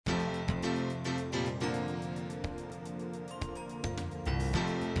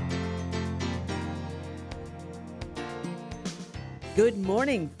Good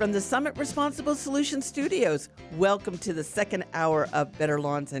morning from the Summit Responsible Solutions Studios. Welcome to the second hour of Better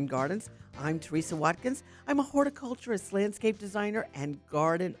Lawns and Gardens. I'm Teresa Watkins. I'm a horticulturist, landscape designer, and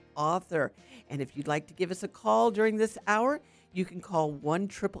garden author. And if you'd like to give us a call during this hour, you can call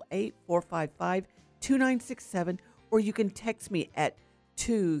 1-888-455-2967, or you can text me at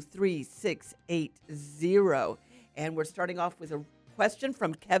 23680. And we're starting off with a question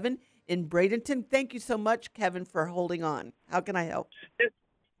from Kevin in Bradenton. Thank you so much, Kevin, for holding on. How can I help?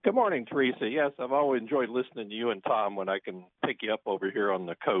 Good morning, Teresa. Yes, I've always enjoyed listening to you and Tom when I can pick you up over here on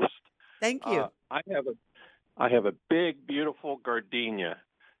the coast. Thank you. I have a big, beautiful gardenia,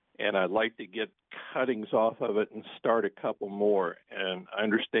 and I'd like to get cuttings off of it and start a couple more. And I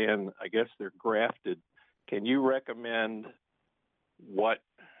understand, I guess they're grafted. Can you recommend what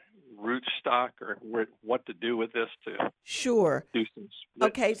rootstock or what to do with this to Sure. do some split?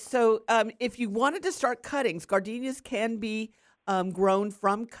 Okay, so if you wanted to start cuttings, gardenias can be grown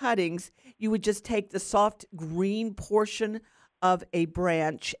from cuttings. You would just take the soft green portion of a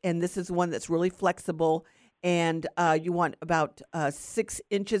branch, and this is one that's really flexible, and you want about 6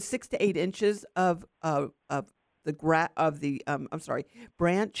 to 8 inches of the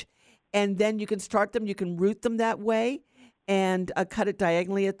branch, and then you can start them. You can root them that way, and cut it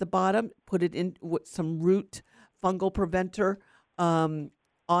diagonally at the bottom. Put it in with some root fungal preventer on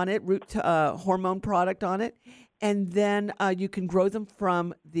it, hormone product on it, and then you can grow them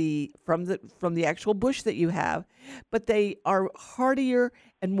from the actual bush that you have. But they are hardier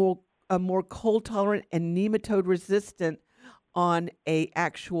and more cold tolerant and nematode resistant on a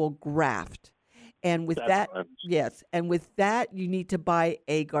actual graft. And with yes, and with that you need to buy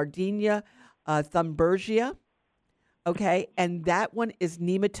a Gardenia Thunbergia. Okay, and that one is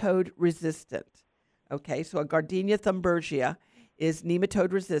nematode resistant. Okay, so a Gardenia Thunbergia is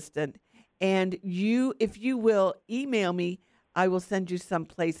nematode resistant. And you, if you will, email me, I will send you some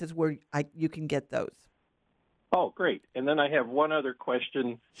places where you can get those. Oh, great. And then I have one other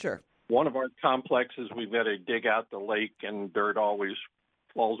question. Sure. One of our complexes, we've got to dig out the lake, and dirt always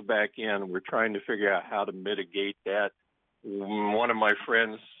falls back in. We're trying to figure out how to mitigate that. One of my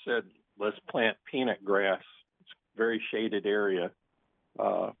friends said, let's plant peanut grass. Very shaded area.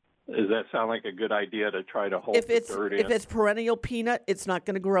 Does that sound like a good idea to try to hold the dirt in? If it's perennial peanut, it's not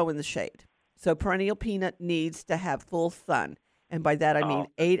going to grow in the shade. So perennial peanut needs to have full sun. And by that, I mean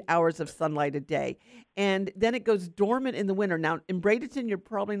 8 hours of sunlight a day. And then it goes dormant in the winter. Now, in Bradenton, you're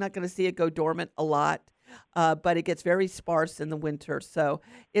probably not going to see it go dormant a lot, but it gets very sparse in the winter. So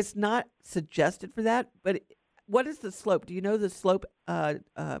it's not suggested for that. But what is the slope? Do you know the slope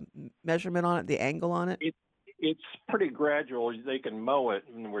measurement on it, the angle on it? It's pretty gradual. They can mow it,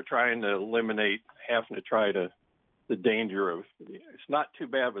 and we're trying to eliminate having to try to the danger of. It's not too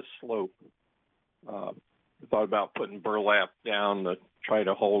bad of a slope. I thought about putting burlap down to try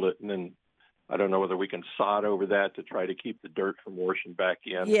to hold it, and then I don't know whether we can sod over that to try to keep the dirt from washing back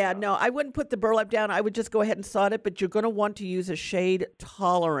in. Yeah, no, I wouldn't put the burlap down. I would just go ahead and sod it, but you're going to want to use a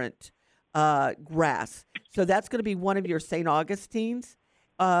shade-tolerant grass. So that's going to be one of your St. Augustines.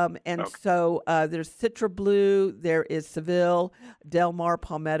 So there's Citra Blue, there is Seville, Del Mar,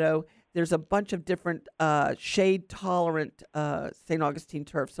 Palmetto. There's a bunch of different shade-tolerant St. Augustine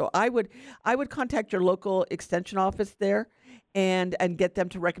turf. So I would contact your local extension office there and get them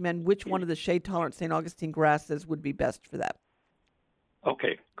to recommend which one of the shade-tolerant St. Augustine grasses would be best for that.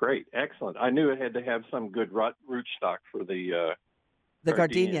 Okay, great, excellent. I knew it had to have some good rootstock for the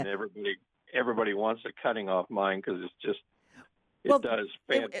gardenia. And everybody wants a cutting off mine because it's just. It does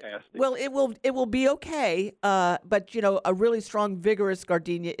fantastic. It will be okay, but a really strong, vigorous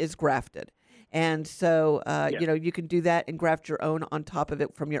gardenia is grafted, and so you can do that and graft your own on top of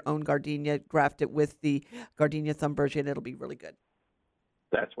it from your own gardenia. Graft it with the Gardenia Thunbergia, and it'll be really good.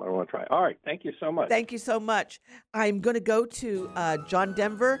 That's what I want to try. All right, thank you so much. Thank you so much. I'm going to go to John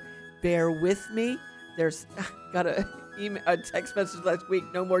Denver. Bear with me. There's got a text message last week.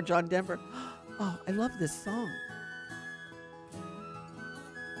 No more John Denver. Oh, I love this song.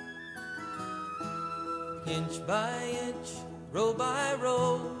 Inch by inch, row by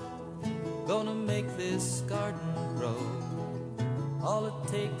row, gonna make this garden grow. All it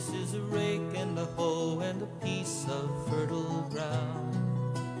takes is a rake and a hoe and a piece of fertile ground.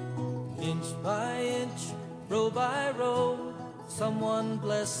 Inch by inch, row by row, someone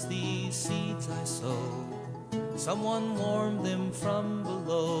bless these seeds I sow. Someone warm them from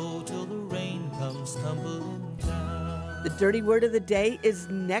below till the rain comes tumbling down. The dirty word of the day is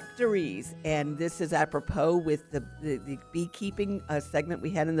nectaries, and this is apropos with the beekeeping segment we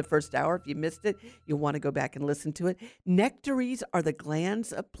had in the first hour. If you missed it, you'll want to go back and listen to it. Nectaries are the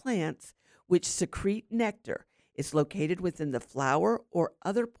glands of plants which secrete nectar. It's located within the flower or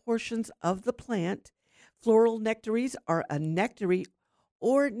other portions of the plant. Floral nectaries are a nectary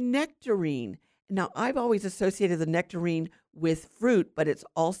or nectarine. Now, I've always associated the nectarine with fruit, but it's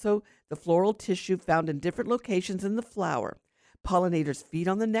also the floral tissue found in different locations in the flower. Pollinators feed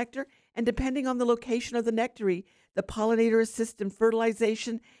on the nectar, and depending on the location of the nectary, the pollinator assists in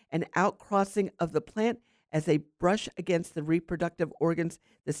fertilization and outcrossing of the plant as they brush against the reproductive organs,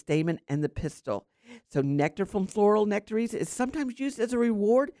 the stamen, and the pistil. So nectar from floral nectaries is sometimes used as a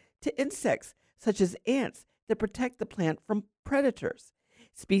reward to insects, such as ants, that protect the plant from predators.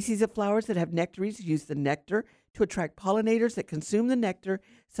 Species of flowers that have nectaries use the nectar to attract pollinators that consume the nectar,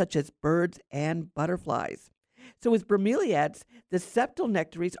 such as birds and butterflies. So with bromeliads, the septal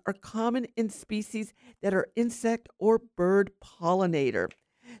nectaries are common in species that are insect or bird pollinator.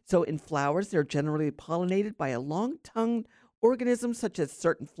 So in flowers, they're generally pollinated by a long-tongued organism such as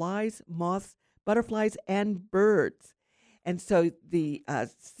certain flies, moths, butterflies, and birds. And so the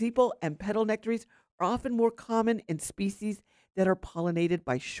sepal and petal nectaries are often more common in species that are pollinated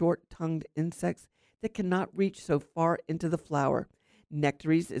by short-tongued insects that cannot reach so far into the flower.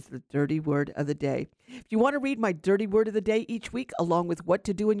 Nectaries is the dirty word of the day. If you want to read my dirty word of the day each week, along with what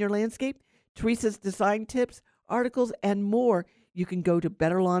to do in your landscape, Teresa's design tips, articles, and more, you can go to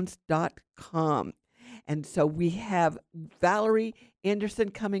betterlawns.com. And so we have Valerie Anderson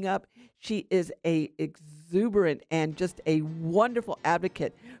coming up. She is a exuberant and just a wonderful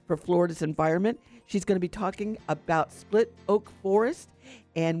advocate for Florida's environment. She's going to be talking about split oak forest,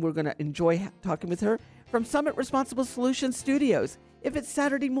 and we're going to enjoy talking with her from Summit Responsible Solutions Studios. If it's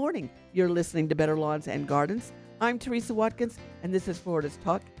Saturday morning, you're listening to Better Lawns and Gardens. I'm Teresa Watkins, and this is Florida's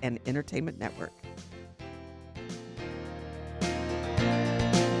Talk and Entertainment Network.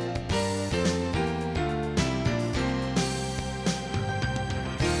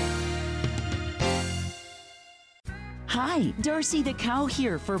 Hi, Darcy the Cow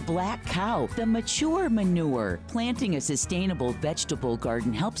here for Black Cow, the mature manure. Planting a sustainable vegetable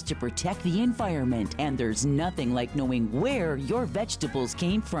garden helps to protect the environment, and there's nothing like knowing where your vegetables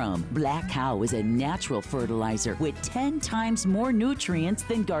came from. Black Cow is a natural fertilizer with 10 times more nutrients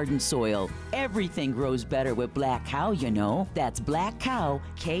than garden soil. Everything grows better with Black Cow, you know. That's blackcow.com.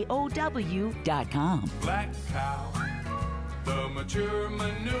 Black Cow, the mature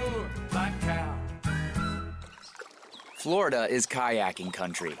manure, Black Cow. Florida is kayaking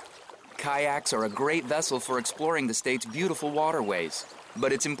country. Kayaks are a great vessel for exploring the state's beautiful waterways,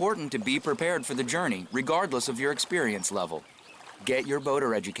 but it's important to be prepared for the journey regardless of your experience level. Get your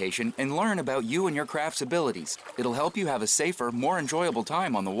boater education and learn about you and your craft's abilities. It'll help you have a safer, more enjoyable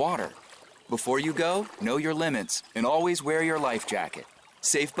time on the water. Before you go, know your limits and always wear your life jacket.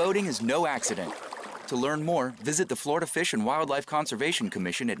 Safe boating is no accident. To learn more, visit the Florida Fish and Wildlife Conservation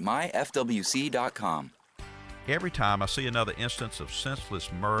Commission at myfwc.com. Every time I see another instance of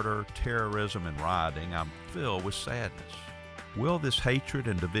senseless murder, terrorism, and rioting, I'm filled with sadness. Will this hatred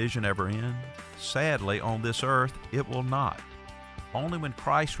and division ever end? Sadly, on this earth, it will not. Only when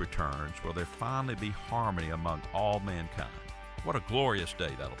Christ returns will there finally be harmony among all mankind. What a glorious day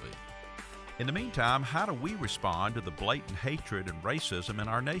that'll be. In the meantime, how do we respond to the blatant hatred and racism in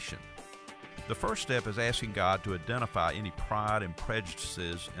our nation? The first step is asking God to identify any pride and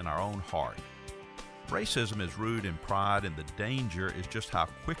prejudices in our own heart. Racism is rooted in pride, and the danger is just how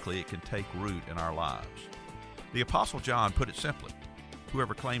quickly it can take root in our lives. The Apostle John put it simply: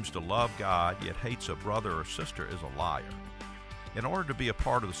 whoever claims to love God yet hates a brother or sister is a liar. In order to be a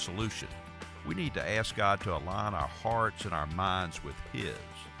part of the solution, we need to ask God to align our hearts and our minds with His.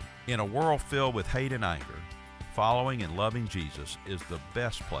 In a world filled with hate and anger, following and loving Jesus is the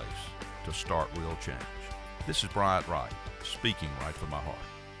best place to start real change. This is Bryant Wright, speaking right from my heart.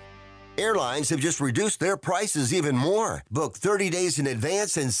 Airlines have just reduced their prices even more. Book 30 days in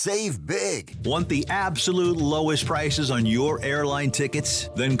advance and save big. Want the absolute lowest prices on your airline tickets?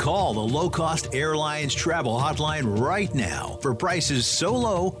 Then call the Low Cost Airlines Travel Hotline right now for prices so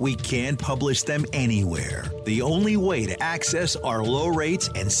low we can't publish them anywhere. The only way to access our low rates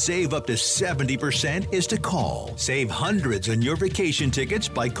and save up to 70% is to call. Save hundreds on your vacation tickets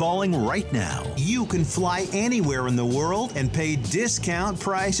by calling right now. You can fly anywhere in the world and pay discount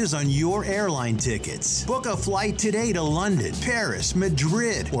prices on your airline tickets. Book a flight today to London, Paris,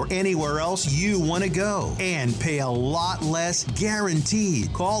 Madrid, or anywhere else you want to go and pay a lot less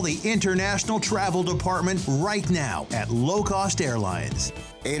guaranteed. Call the International Travel Department right now at Low Cost Airlines.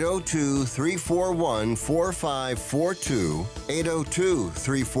 802-341-4542.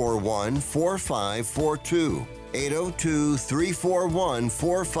 802-341-4542.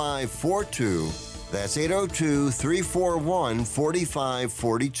 802-341-4542. That's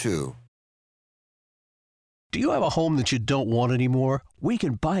 802-341-4542. Do you have a home that you don't want anymore? We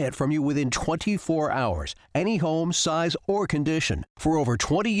can buy it from you within 24 hours. Any home, size, or condition. For over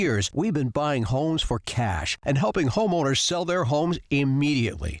 20 years, we've been buying homes for cash and helping homeowners sell their homes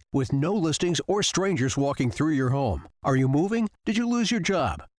immediately with no listings or strangers walking through your home. Are you moving? Did you lose your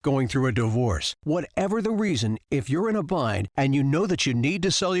job? Going through a divorce? Whatever the reason, if you're in a bind and you know that you need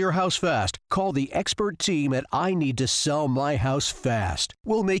to sell your house fast, call the expert team at I Need to Sell My House Fast.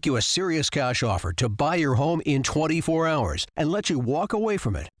 We'll make you a serious cash offer to buy your home in 24 hours and let you walk away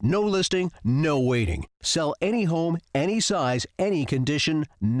from it. No listing, no waiting. Sell any home, any size, any condition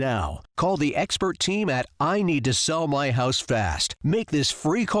now. Call the expert team at I Need to Sell My House Fast. Make this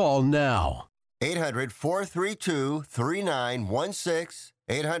free call now. 800-432-3916.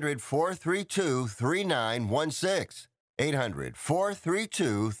 800-432-3916.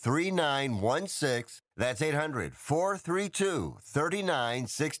 800-432-3916. That's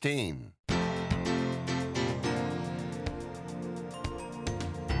 800-432-3916.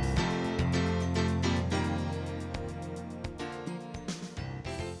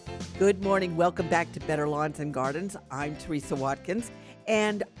 Good morning. Welcome back to Better Lawns and Gardens. I'm Teresa Watkins,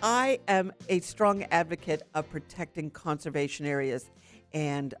 and I am a strong advocate of protecting conservation areas.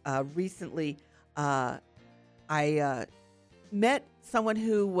 And recently, I met someone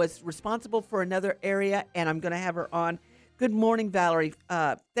who was responsible for another area, and I'm going to have her on. Good morning, Valerie.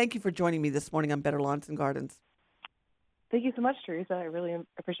 Thank you for joining me this morning on Better Lawns and Gardens. Thank you so much, Teresa. I really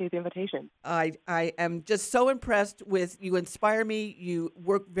appreciate the invitation. I am just so impressed with you. Inspire me. You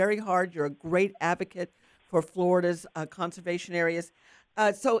work very hard. You're a great advocate for Florida's conservation areas.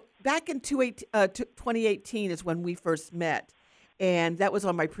 So back in 2018 is when we first met, and that was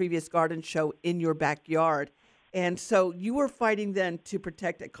on my previous garden show, In Your Backyard. And so you were fighting then to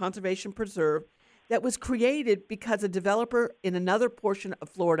protect a conservation preserve that was created because a developer in another portion of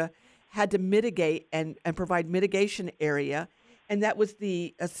Florida had to mitigate and provide mitigation area, and that was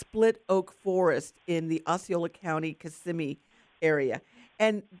the split oak forest in the Osceola County, Kissimmee area.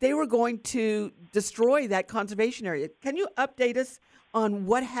 And they were going to destroy that conservation area. Can you update us on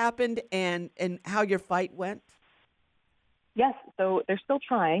what happened and how your fight went? Yes, so they're still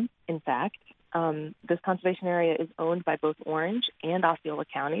trying, in fact. This conservation area is owned by both Orange and Osceola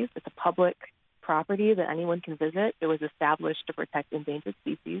counties. It's a public property that anyone can visit. It was established to protect endangered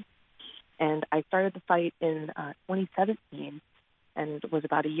species. And I started the fight in 2017 and was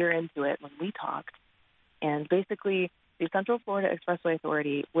about a year into it when we talked. And basically, the Central Florida Expressway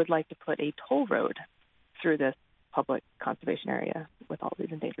Authority would like to put a toll road through this public conservation area with all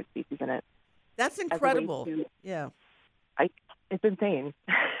these endangered species in it. That's incredible. Yeah. It's insane.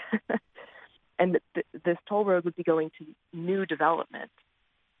 And this toll road would be going to new development,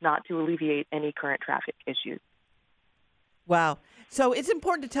 not to alleviate any current traffic issues. Wow. So it's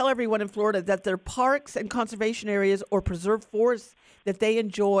important to tell everyone in Florida that their parks and conservation areas or preserved forests that they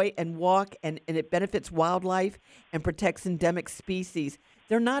enjoy and walk and it benefits wildlife and protects endemic species,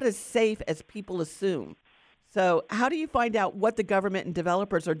 they're not as safe as people assume. So how do you find out what the government and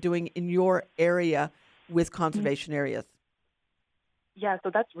developers are doing in your area with conservation areas? Yeah, so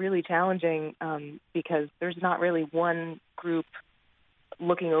that's really challenging because there's not really one group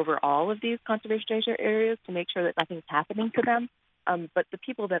looking over all of these conservation areas to make sure that nothing's happening to them. But the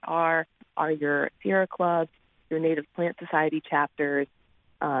people that are your Sierra clubs, your Native Plant Society chapters,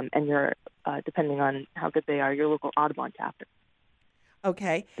 and your, depending on how good they are, your local Audubon chapter.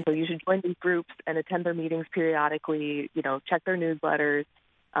 Okay. So you should join these groups and attend their meetings periodically, check their newsletters,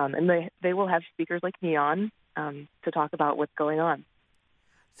 and they will have speakers like me on to talk about what's going on.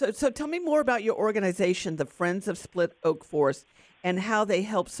 So tell me more about your organization, the Friends of Split Oak Forest, and how they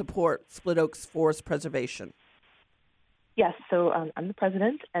help support Split Oak's forest preservation. Yes, so I'm the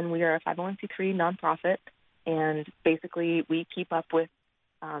president, and we are a 501c3 nonprofit, and basically we keep up with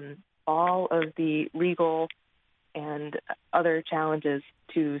all of the legal and other challenges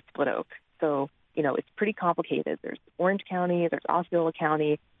to Split Oak. So, it's pretty complicated. There's Orange County, there's Osceola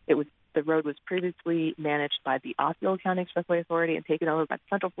County. The road was previously managed by the Osceola County Expressway Authority and taken over by the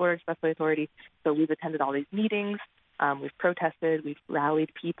Central Florida Expressway Authority. So we've attended all these meetings. We've protested. We've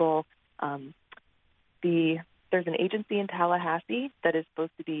rallied people. There's an agency in Tallahassee that is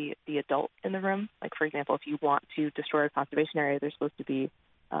supposed to be the adult in the room. Like, for example, if you want to destroy a conservation area, there's supposed to be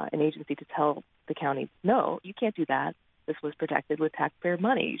an agency to tell the county, no, you can't do that. This was protected with taxpayer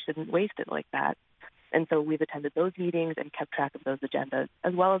money. You shouldn't waste it like that. And so we've attended those meetings and kept track of those agendas,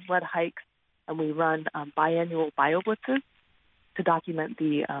 as well as led hikes. And we run biannual bio-blitzes to document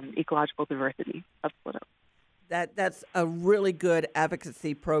the ecological diversity of Split Oak. That's a really good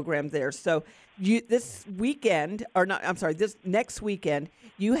advocacy program there. So this next weekend,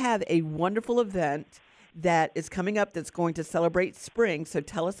 you have a wonderful event that is coming up that's going to celebrate spring. So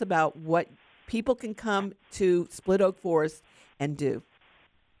tell us about what people can come to Split Oak Forest and do.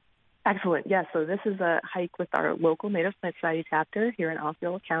 Excellent. Yes, so this is a hike with our local Native Plant Society chapter here in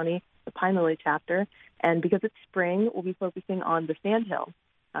Osceola County, the Pine Lily chapter. And because it's spring, we'll be focusing on the sandhill.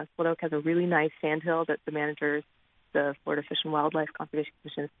 Split Oak has a really nice sandhill that the managers, the Florida Fish and Wildlife Conservation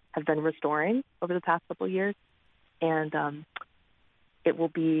Commission, have been restoring over the past couple of years. And it will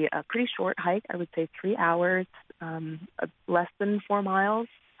be a pretty short hike, I would say 3 hours, less than 4 miles.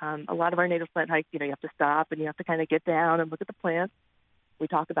 A lot of our native plant hikes, you have to stop and you have to kind of get down and look at the plants. We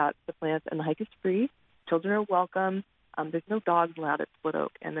talk about the plants, and the hike is free. Children are welcome. There's no dogs allowed at Split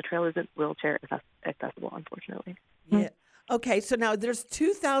Oak, and the trail isn't wheelchair accessible, unfortunately. Yeah. Okay, so now there's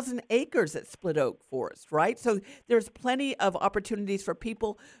 2,000 acres at Split Oak Forest, right? So there's plenty of opportunities for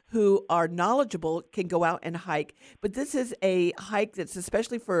people who are knowledgeable can go out and hike. But this is a hike that's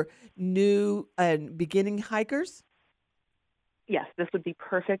especially for new and beginning hikers? Yes, this would be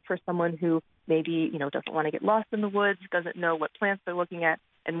perfect for someone who maybe, doesn't want to get lost in the woods, doesn't know what plants they're looking at,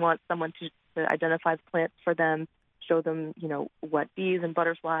 and wants someone to identify the plants for them, show them, what bees and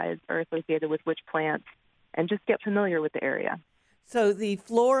butterflies are associated with which plants, and just get familiar with the area. So the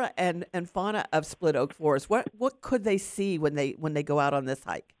flora and fauna of Split Oak Forest, what could they see when they go out on this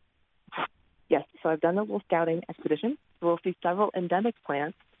hike? Yes, so I've done a little scouting expedition. So we'll see several endemic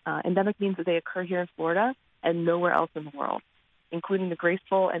plants. Endemic means that they occur here in Florida and nowhere else in the world, including the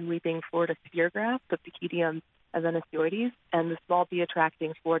graceful and weeping Florida speargrass, the Picidium evanescioides, and the small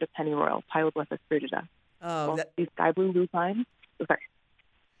bee-attracting Florida pennyroyal, Pyloblepis frigida. Oh, these sky blue lupines.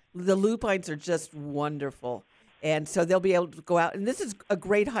 The lupines are just wonderful. And so they'll be able to go out. And this is a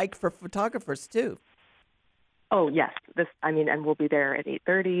great hike for photographers, too. Oh, yes. And we'll be there at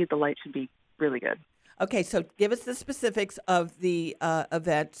 8:30. The light should be really good. Okay, so give us the specifics of the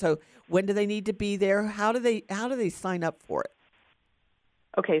event. So when do they need to be there? How do they sign up for it?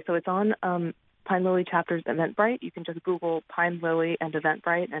 Okay, so it's on Pine Lily Chapter's Eventbrite. You can just Google Pine Lily and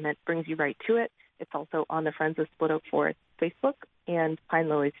Eventbrite, and it brings you right to it. It's also on the Friends of Split Oak Forest Facebook and Pine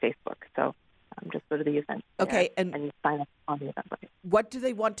Lily's Facebook. So just go to the event. Okay, and you sign up on the Eventbrite. What do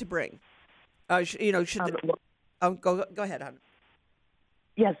they want to bring? Go ahead, hon.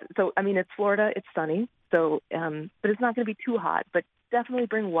 Yes, so it's Florida. It's sunny, so but it's not going to be too hot. But definitely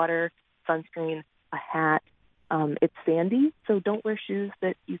bring water, sunscreen, a hat. It's sandy, so don't wear shoes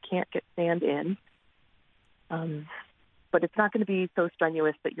that you can't get sand in. But it's not going to be so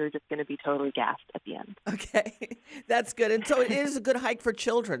strenuous that you're just going to be totally gassed at the end. Okay, that's good. And so it is a good hike for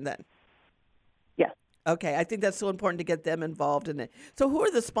children then? Yes. Okay, I think that's so important to get them involved in it. So who are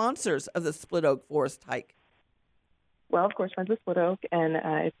the sponsors of the Split Oak Forest hike? Well, of course, Friends of Split Oak, and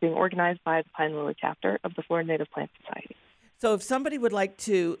it's being organized by the Pine Lily chapter of the Florida Native Plant Society. So if somebody would like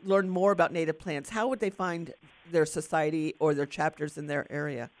to learn more about native plants, how would they find their society or their chapters in their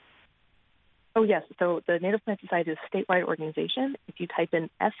area? Oh, yes. So the Native Plant Society is a statewide organization. If you type in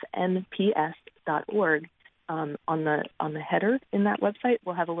fnps.org on the header in that website,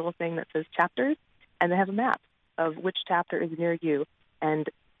 we'll have a little thing that says chapters, and they have a map of which chapter is near you. And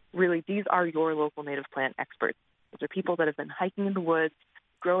really, these are your local native plant experts. These are people that have been hiking in the woods,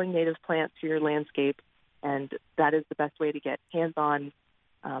 growing native plants for your landscape, and that is the best way to get hands-on,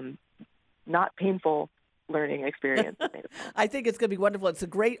 not painful learning experience. I think it's going to be wonderful. It's a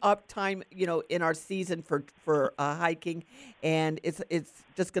great time, in our season for hiking, and it's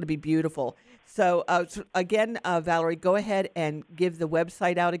just going to be beautiful. So again, Valerie, go ahead and give the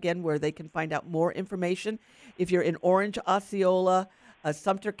website out again where they can find out more information. If you're in Orange, Osceola,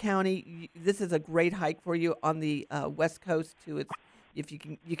 Sumter County, this is a great hike for you on the West Coast too. If you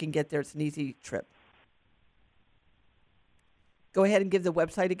can get there, it's an easy trip. Go ahead and give the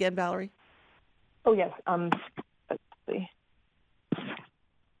website again, Valerie. Oh, yes. Let's see.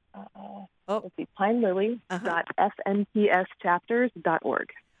 Let's see. pinelily.fnpschapters.org.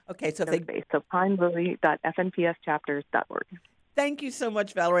 Okay, so so pinelily.fnpschapters.org. Thank you so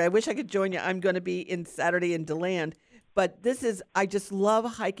much, Valerie. I wish I could join you. I'm going to be in Saturday in DeLand, but I just love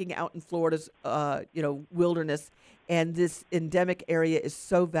hiking out in Florida's, wilderness, and this endemic area is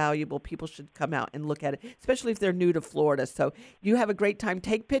so valuable. People should come out and look at it, especially if they're new to Florida. So you have a great time.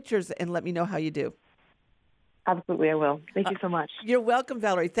 Take pictures and let me know how you do. Absolutely, I will. Thank you so much. You're welcome,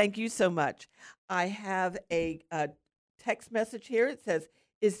 Valerie. Thank you so much. I have a text message here. It says,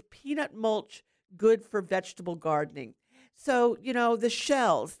 is peanut mulch good for vegetable gardening? So, the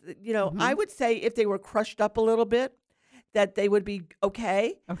shells, I would say if they were crushed up a little bit, that they would be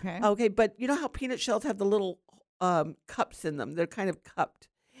okay. Okay, but you know how peanut shells have the little cups in them? They're kind of cupped.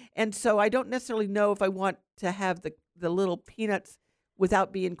 And so I don't necessarily know if I want to have the little peanuts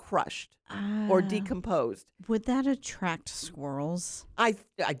without being crushed or decomposed. Would that attract squirrels?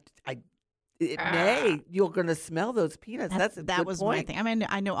 It may. You're going to smell those peanuts. That's a that good was point. my thing. I mean,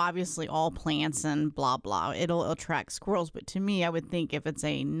 I know obviously all plants and blah blah, it'll attract squirrels, but to me, I would think if it's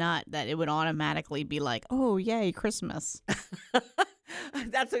a nut that it would automatically be like, oh yay, Christmas.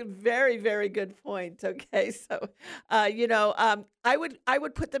 That's a very, very good point. Okay, so I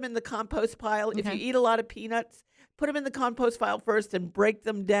would put them in the compost pile. If you eat a lot of peanuts, put them in the compost pile first and break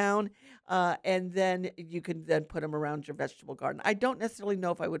them down, and then you can then put them around your vegetable garden. I don't necessarily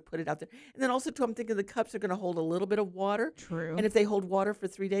know if I would put it out there. And then also, too, I'm thinking the cups are going to hold a little bit of water. True. And if they hold water for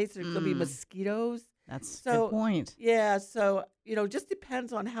 3 days, there's going to be mosquitoes. That's a good point. Yeah, so, just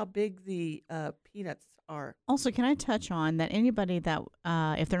depends on how big the peanuts are. Also, can I touch on that anybody that,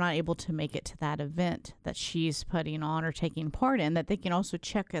 if they're not able to make it to that event that she's putting on or taking part in, that they can also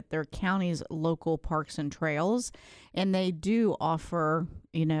check at their county's local parks and trails. And they do offer,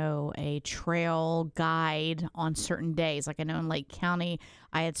 a trail guide on certain days. Like I know in Lake County,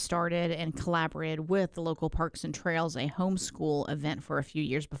 I had started and collaborated with the local parks and trails, a homeschool event for a few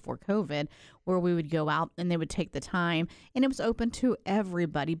years before COVID, where we would go out and they would take the time, and it was open to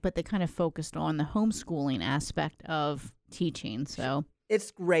everybody, but they kind of focused on the homeschooling aspect of teaching. So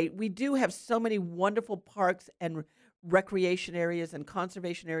it's great. We do have so many wonderful parks and recreation areas and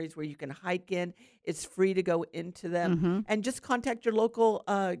conservation areas where you can hike in. It's free to go into them, and just contact your local,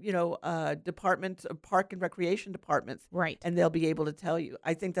 departments, park and recreation departments, right? And they'll be able to tell you.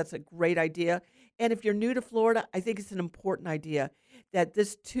 I think that's a great idea. And if you're new to Florida, I think it's an important idea that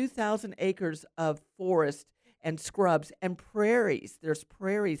this 2,000 acres of forest and scrubs and prairies, there's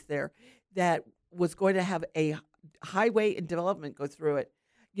prairies there, that was going to have a highway and development go through it.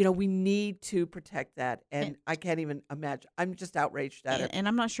 We need to protect that, and I can't even imagine. I'm just outraged at it. And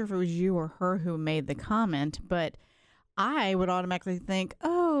I'm not sure if it was you or her who made the comment, but I would automatically think,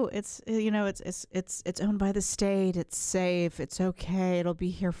 oh, it's owned by the state, it's safe, it's okay, it'll be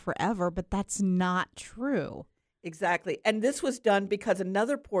here forever, but that's not true. Exactly, and this was done because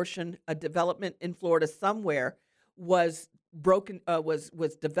another portion, a development in Florida somewhere, was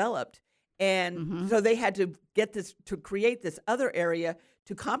developed. And so they had to get this, to create this other area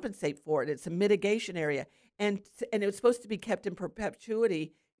to compensate for it. It's a mitigation area. And it was supposed to be kept in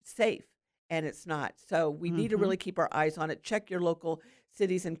perpetuity safe, and it's not. So we need to really keep our eyes on it. Check your local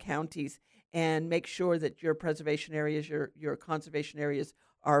cities and counties and make sure that your preservation areas, your conservation areas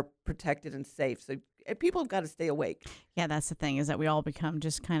are protected and safe. So people have got to stay awake. Yeah, that's the thing, is that we all become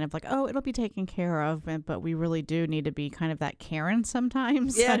just kind of like, oh, it'll be taken care of, but we really do need to be kind of that Karen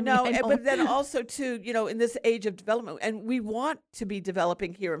sometimes. Yeah, but then also too, in this age of development, and we want to be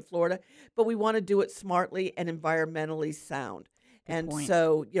developing here in Florida, but we want to do it smartly and environmentally sound.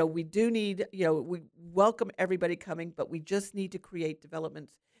 So, we do need, we welcome everybody coming, but we just need to create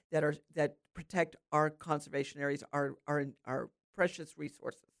developments that protect our conservation areas, our precious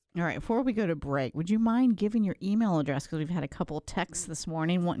resources. All right, before we go to break, would you mind giving your email address? Because we've had a couple of texts this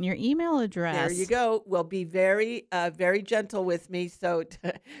morning wanting your email address. There you go. Well, be very, very gentle with me. So,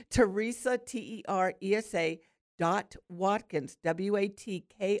 Teresa, TERESA .Watkins,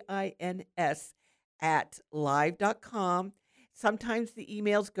 WATKINS @live.com. Sometimes the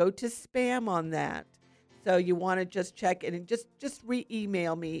emails go to spam on that. So you want to just check it and just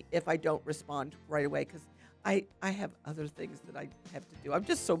re-email me if I don't respond right away, because I have other things that I have to do. I'm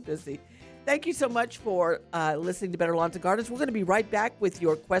just so busy. Thank you so much for listening to Better Lawns and Gardens. We're going to be right back with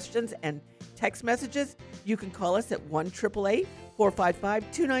your questions and text messages. You can call us at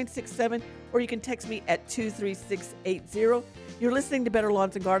 1-888-455-2967, or you can text me at 23680. You're listening to Better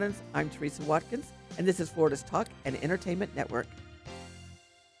Lawns and Gardens. I'm Teresa Watkins, and this is Florida's Talk and Entertainment Network.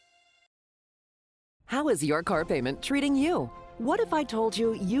 How is your car payment treating you? What if I told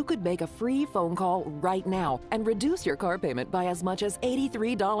you you could make a free phone call right now and reduce your car payment by as much as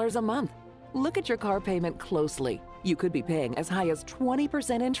 $83 a month? Look at your car payment closely. You could be paying as high as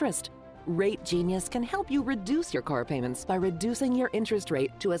 20% interest. Rate Genius can help you reduce your car payments by reducing your interest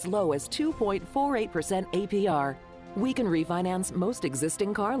rate to as low as 2.48% APR. We can refinance most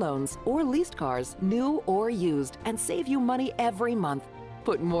existing car loans or leased cars, new or used, and save you money every month.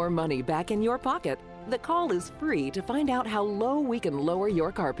 Put more money back in your pocket. The call is free to find out how low we can lower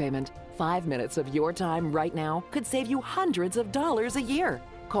your car payment. 5 minutes of your time right now could save you hundreds of dollars a year.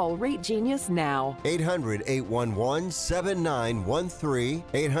 Call Rate Genius now. 800-811-7913.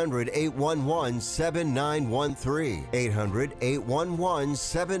 800-811-7913.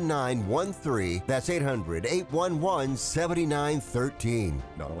 800-811-7913. That's 800-811-7913.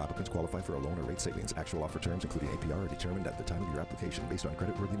 Not all applicants qualify for a loan or rate savings. Actual offer terms, including APR, are determined at the time of your application based on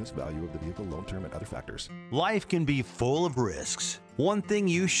creditworthiness, value of the vehicle, loan term, and other factors. Life can be full of risks. One thing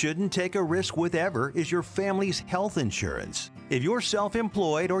you shouldn't take a risk with ever is your family's health insurance. If you're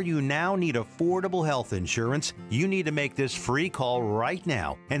self-employed or you now need affordable health insurance, you need to make this free call right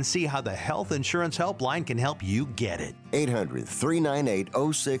now and see how the Health Insurance Helpline can help you get it.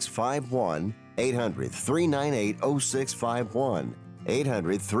 800-398-0651. 800-398-0651.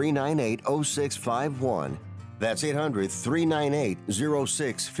 800-398-0651. That's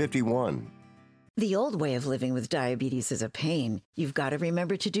 800-398-0651. The old way of living with diabetes is a pain. You've got to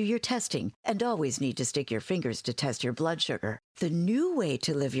remember to do your testing and always need to stick your fingers to test your blood sugar. The new way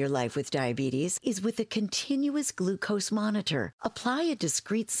to live your life with diabetes is with a continuous glucose monitor. Apply a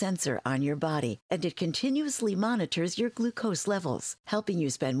discrete sensor on your body, and it continuously monitors your glucose levels, helping you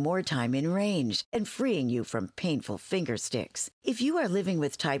spend more time in range and freeing you from painful finger sticks. If you are living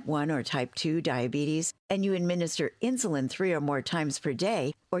with type 1 or type 2 diabetes and you administer insulin 3 or more times per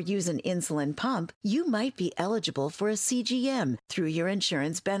day or use an insulin pump, you might be eligible for a CGM through your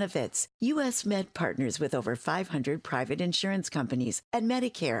insurance benefits. U.S. Med partners with over 500 private insurance companies and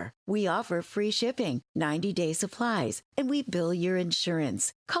Medicare. We offer free shipping, 90-day supplies, and we bill your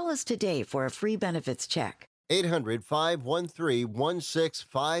insurance. Call us today for a free benefits check.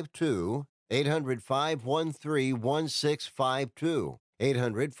 800-513-1652. 800-513-1652.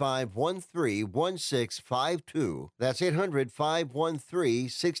 800-513-1652. That's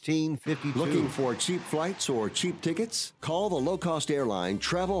 800-513-1652. Looking for cheap flights or cheap tickets? Call the low-cost airline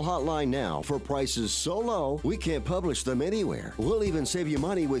travel hotline now for prices so low we can't publish them anywhere. We'll even save you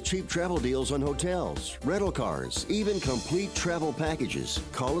money with cheap travel deals on hotels, rental cars, even complete travel packages.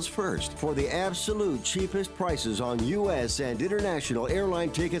 Call us first for the absolute cheapest prices on U.S. and international airline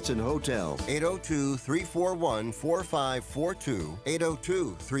tickets and hotels. 802-341-4542.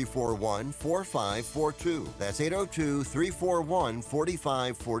 802-341-4542. That's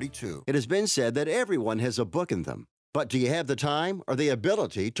 802-341-4542. It has been said that everyone has a book in them. But do you have the time or the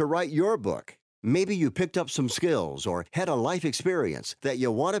ability to write your book? Maybe you picked up some skills or had a life experience that you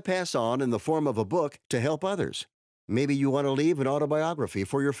want to pass on in the form of a book to help others. Maybe you want to leave an autobiography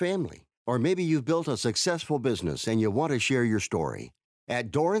for your family. Or maybe you've built a successful business and you want to share your story.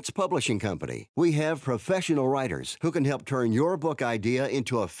 At Dorrance Publishing Company, we have professional writers who can help turn your book idea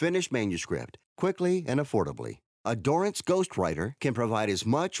into a finished manuscript quickly and affordably. A Dorrance ghostwriter can provide as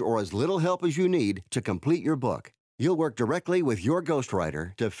much or as little help as you need to complete your book. You'll work directly with your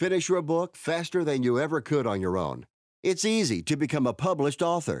ghostwriter to finish your book faster than you ever could on your own. It's easy to become a published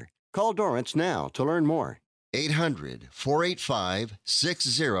author. Call Dorrance now to learn more.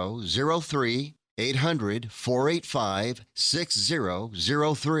 800-485-6003.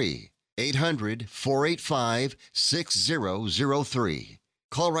 800-485-6003. 800-485-6003.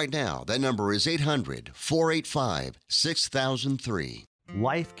 Call right now. That number is 800-485-6003.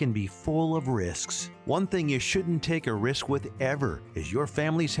 Life can be full of risks. One thing you shouldn't take a risk with ever is your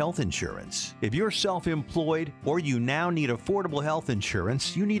family's health insurance. If you're self-employed or you now need affordable health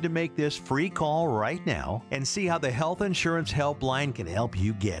insurance, you need to make this free call right now and see how the Health Insurance Helpline can help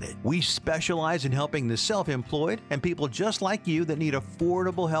you get it. We specialize in helping the self-employed and people just like you that need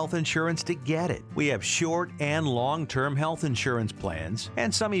affordable health insurance to get it. We have short and long-term health insurance plans,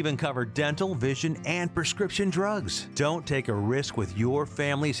 and some even cover dental, vision, and prescription drugs. Don't take a risk with your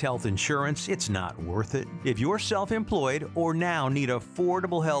family's health insurance. It's not worth it. If you're self-employed or now need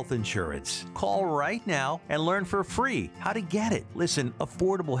affordable health insurance, call right now and learn for free how to get it. Listen,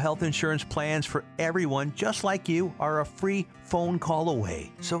 affordable health insurance plans for everyone just like you are a free phone call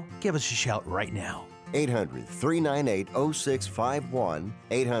away. So give us a shout right now. 800-398-0651.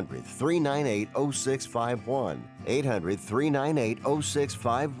 800-398-0651.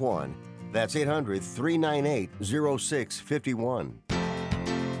 800-398-0651. That's 800-398-0651.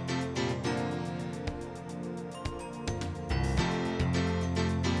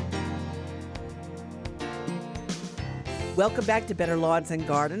 Welcome back to Better Lawns and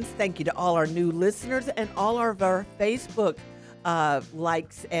Gardens. Thank you to all our new listeners and all of our Facebook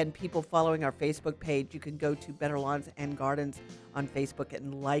likes and people following our Facebook page. You can go to Better Lawns and Gardens on Facebook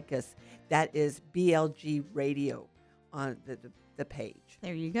and like us. That is BLG Radio on the page.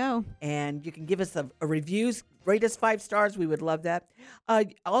 There you go. And you can give us a reviews. rate us 5 stars. We would love that.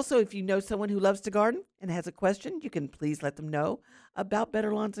 Also, if you know someone who loves to garden and has a question, you can please let them know about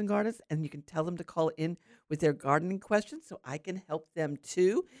Better Lawns and Gardens, and you can tell them to call in with their gardening questions so I can help them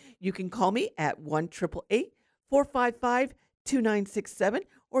too. You can call me at 1-888-455-2967,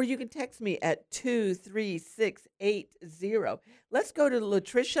 or you can text me at 23680. Let's go to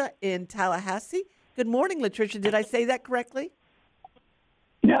Latricia in Tallahassee. Good morning, Latricia. Did I say that correctly?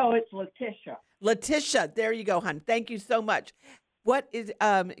 No, it's Letitia. Letitia, there you go, hon. Thank you so much. What is,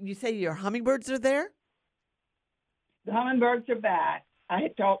 you say your hummingbirds are there? The hummingbirds are back. I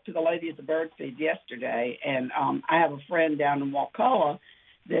had talked to the lady at the bird feed yesterday, and I have a friend down in Wakulla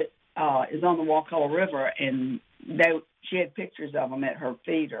that is on the Wakulla River, and she had pictures of them at her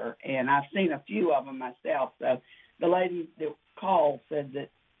feeder, and I've seen a few of them myself. So the lady that called said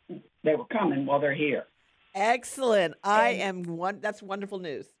that they were coming. Well, they're here. Excellent. That's wonderful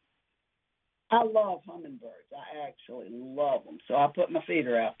news. I love hummingbirds. I actually love them. So I put my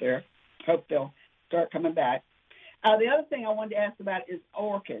feeder out there. Hope they'll start coming back. The other thing I wanted to ask about is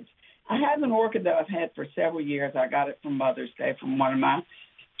orchids. I have an orchid that I've had for several years. I got it from Mother's Day from one of my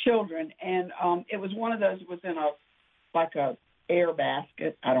children, and it was one of those that was in a air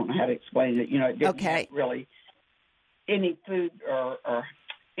basket. I don't know how to explain it. It didn't have really any food or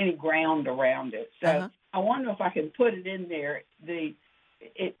any ground around it. So I wonder if I can put it in there.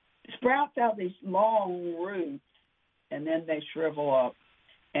 It sprouts out these long roots, and then they shrivel up.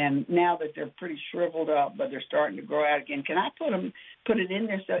 And now that they're pretty shriveled up, but they're starting to grow out again, can I put it in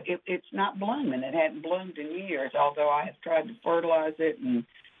there so it's not blooming? It hadn't bloomed in years, although I have tried to fertilize it and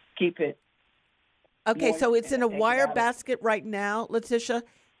keep it. Okay, so it's in a wire basket right now, Letitia.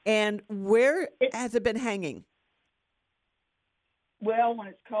 And where has it been hanging? Well, when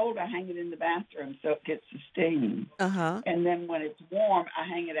it's cold, I hang it in the bathroom so it gets the steam. And then when it's warm, I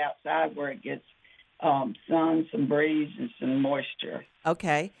hang it outside where it gets sun, some breeze, and some moisture.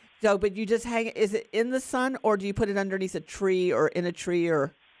 Okay. So, but you just hang it. Is it in the sun, or do you put it underneath a tree or in a tree,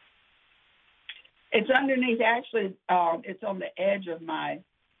 or? It's underneath. Actually, it's on the edge of my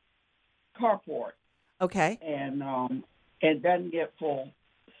carport. Okay. And it doesn't get full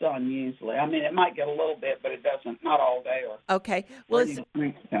sun usually. I mean, it might get a little bit, but it doesn't. Not all day. Okay. Well,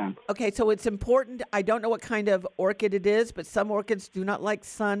 okay. So it's important. I don't know what kind of orchid it is, but some orchids do not like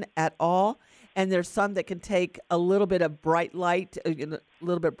sun at all. And there's some that can take a little bit of bright light, a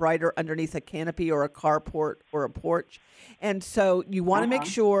little bit brighter underneath a canopy or a carport or a porch. And so you want to make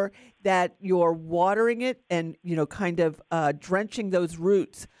sure that you're watering it and, kind of drenching those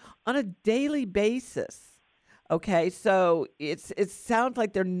roots on a daily basis. Okay, so it sounds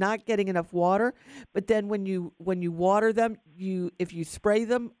like they're not getting enough water, but then when you water them, if you spray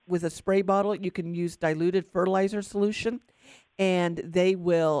them with a spray bottle, you can use diluted fertilizer solution, and they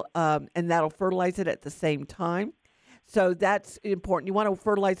will and that'll fertilize it at the same time. So that's important. You want to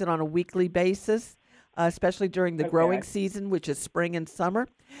fertilize it on a weekly basis, especially during the growing season, which is spring and summer.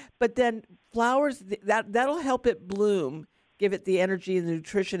 But then flowers, that'll help it bloom, give it the energy and the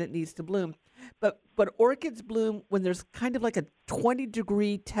nutrition it needs to bloom. But orchids bloom when there's kind of like a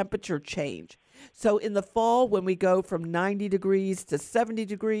 20-degree temperature change. So in the fall, when we go from 90 degrees to 70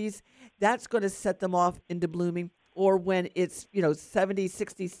 degrees, that's going to set them off into blooming. Or when it's, 70,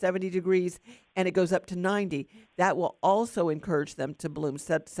 60, 70 degrees and it goes up to 90, that will also encourage them to bloom,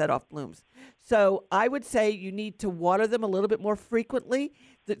 set off blooms. So I would say you need to water them a little bit more frequently.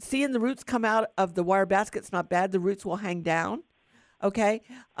 Seeing the roots come out of the wire basket's not bad. The roots will hang down. Okay.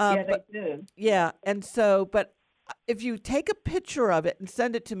 They do. Yeah. And so, but if you take a picture of it and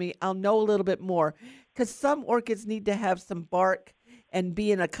send it to me, I'll know a little bit more, because some orchids need to have some bark and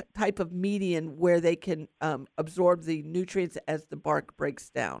be in a type of median where they can absorb the nutrients as the bark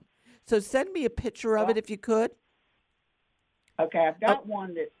breaks down. So send me a picture of it if you could. Okay, I've got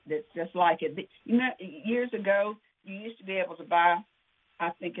one that's just like it. Years ago, you used to be able to buy,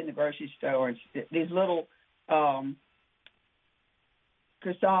 I think in the grocery store, these little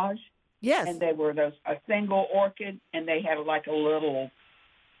corsage. Yes. And they were a single orchid, and they had like a little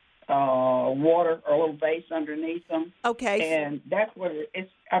water or a little vase underneath them. Okay. And that's what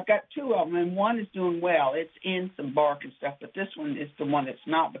it's. I've got two of them, and one is doing well. It's in some bark and stuff, but this one is the one that's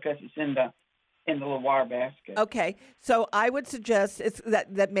not, because it's in the little wire basket. Okay. So I would suggest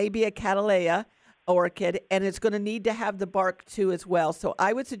that may be a Cattleya orchid, and it's going to need to have the bark too as well. So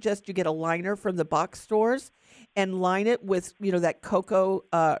I would suggest you get a liner from the box stores and line it with, that cocoa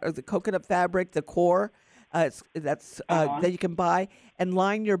or the coconut fabric, the core that you can buy, and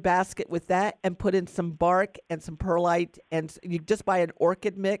line your basket with that and put in some bark and some perlite, and you just buy an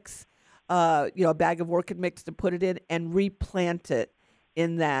orchid mix, a bag of orchid mix to put it in and replant it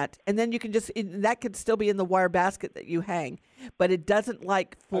in that. And then you can that could still be in the wire basket that you hang, but it doesn't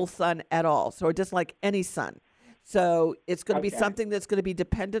like full sun at all. So it doesn't like any sun. So it's going to be something that's going to be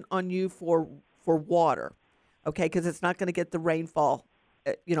dependent on you for water, okay? Because it's not going to get the rainfall,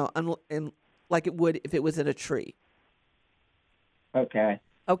 like it would if it was in a tree. Okay.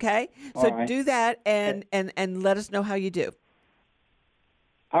 Okay? All So right. do that and let us know how you do.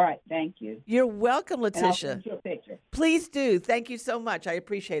 All right. Thank you. You're welcome, And I'll Letitia. send you a picture. Please do. Thank you so much. I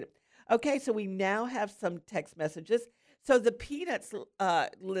appreciate it. Okay, so we now have some text messages. So the peanuts,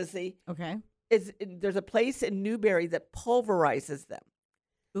 Lizzie. Okay. There's a place in Newberry that pulverizes them.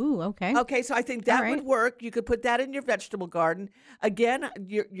 Ooh, okay. Okay, so I think that All right. would work. You could put that in your vegetable garden. Again,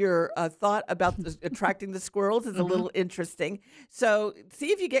 your thought about attracting the squirrels is a little interesting. So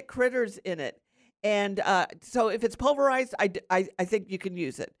see if you get critters in it. And so if it's pulverized, I think you can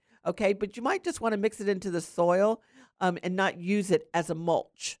use it. Okay, but you might just want to mix it into the soil and not use it as a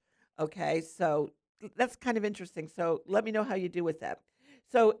mulch. Okay, so that's kind of interesting. So let me know how you do with that.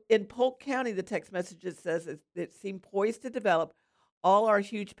 So in Polk County, the text message says it seemed poised to develop all our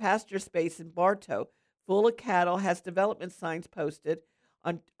huge pasture space in Bartow, full of cattle, has development signs posted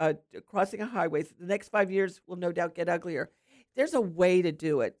on crossing a highway. The next 5 years will no doubt get uglier. There's a way to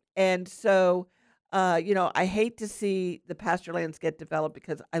do it. And so, I hate to see the pasture lands get developed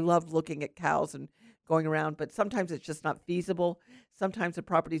because I love looking at cows and going around, but sometimes it's just not feasible. Sometimes the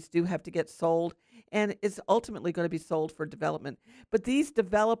properties do have to get sold, and it's ultimately going to be sold for development. But these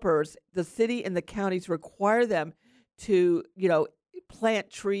developers, the city and the counties require them to, plant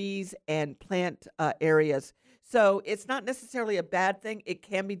trees and plant areas. So it's not necessarily a bad thing. It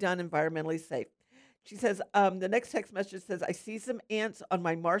can be done environmentally safe. She says, the next text message says, I see some ants on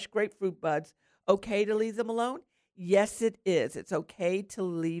my marsh grapefruit buds. Okay to leave them alone? Yes, it is. It's okay to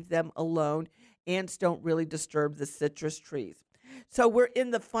leave them alone. Ants don't really disturb the citrus trees. So we're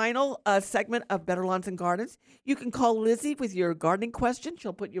in the final segment of Better Lawns and Gardens. You can call Lizzie with your gardening question.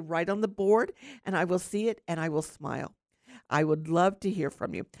 She'll put you right on the board, and I will see it, and I will smile. I would love to hear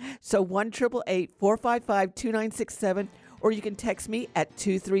from you. So 1-888-455-2967, or you can text me at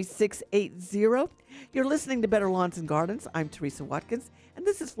 23680. You're listening to Better Lawns and Gardens. I'm Teresa Watkins, and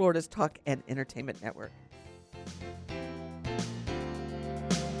this is Florida's Talk and Entertainment Network.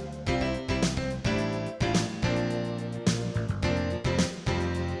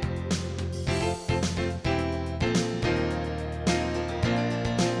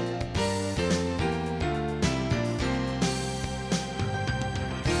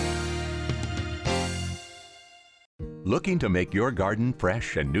 Looking to make your garden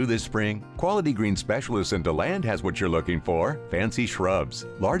fresh and new this spring? Quality Green Specialist in DeLand has what you're looking for. Fancy shrubs,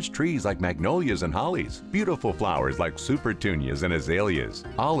 large trees like magnolias and hollies, beautiful flowers like supertunias and azaleas,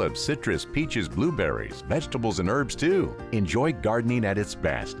 olives, citrus, peaches, blueberries, vegetables and herbs too. Enjoy gardening at its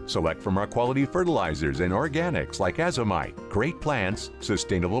best. Select from our quality fertilizers and organics like Azomite. Great plants,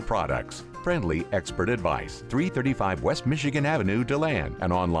 sustainable products. Friendly expert advice. 335 West Michigan Avenue, DeLand,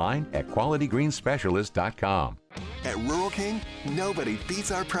 and online at qualitygreensspecialist.com. At Rural King, nobody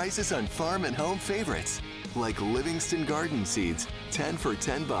beats our prices on farm and home favorites. Like Livingston Garden Seeds, 10 for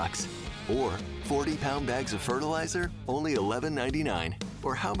 $10. Or 40-pound bags of fertilizer, only $11.99.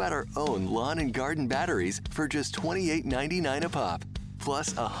 Or how about our own lawn and garden batteries for just $28.99 a pop?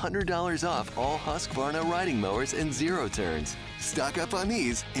 Plus $100 off all Husqvarna riding mowers and zero turns. Stock up on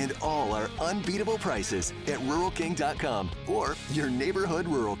these and all our unbeatable prices at RuralKing.com or your neighborhood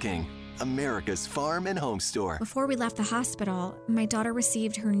Rural King, America's farm and home store. Before we left the hospital, my daughter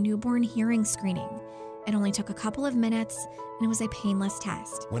received her newborn hearing screening. It only took a couple of minutes, and it was a painless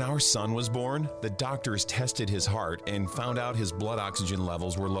test. When our son was born, the doctors tested his heart and found out his blood oxygen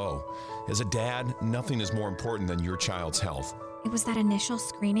levels were low. As a dad, nothing is more important than your child's health. It was that initial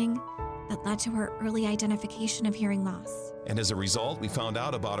screening that led to her early identification of hearing loss. And as a result, we found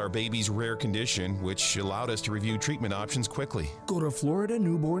out about our baby's rare condition, which allowed us to review treatment options quickly. Go to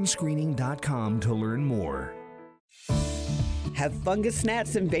FloridaNewbornScreening.com to learn more. Have fungus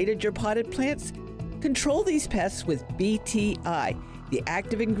gnats invaded your potted plants? Control these pests with BTI, the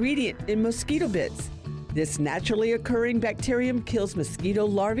active ingredient in mosquito bits. This naturally occurring bacterium kills mosquito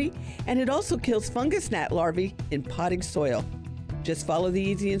larvae, and it also kills fungus gnat larvae in potting soil. Just follow the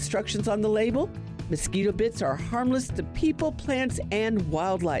easy instructions on the label. Mosquito bits are harmless to people, plants, and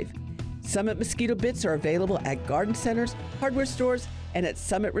wildlife. Summit mosquito bits are available at garden centers, hardware stores, and at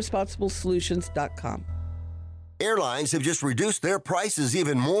summitresponsiblesolutions.com. Airlines have just reduced their prices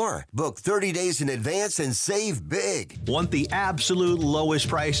even more. Book 30 days in advance and save big. Want the absolute lowest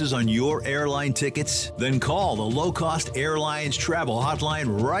prices on your airline tickets? Then call the Low Cost Airlines Travel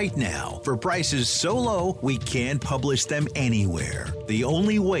Hotline right now for prices so low we can't publish them anywhere. The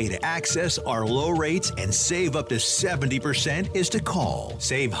only way to access our low rates and save up to 70% is to call.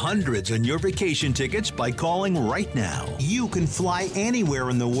 Save hundreds on your vacation tickets by calling right now. You can fly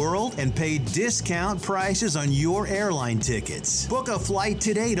anywhere in the world and pay discount prices on your airline tickets. Book a flight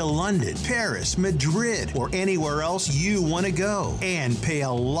today to London, Paris, Madrid, or anywhere else you want to go and pay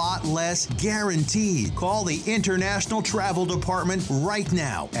a lot less guaranteed. Call the International Travel Department right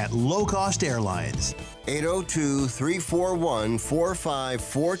now at Low Cost Airlines.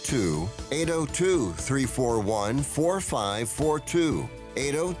 802-341-4542. 802-341-4542.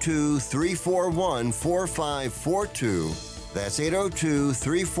 802-341-4542. That's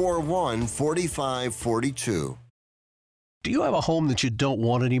 802-341-4542. Do you have a home that you don't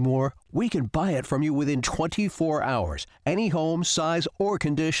want anymore? We can buy it from you within 24 hours. Any home, size, or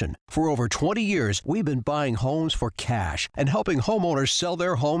condition. For over 20 years, we've been buying homes for cash and helping homeowners sell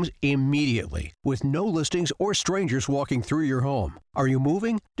their homes immediately with no listings or strangers walking through your home. Are you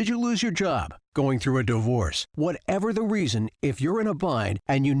moving? Did you lose your job? Going through a divorce? Whatever the reason, if you're in a bind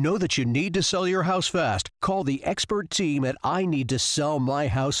and you know that you need to sell your house fast, call the expert team at I Need to Sell My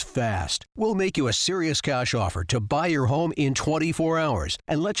House Fast. We'll make you a serious cash offer to buy your home in 24 hours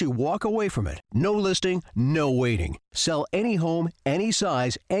and let you walk away from it. No listing, no waiting. Sell any home, any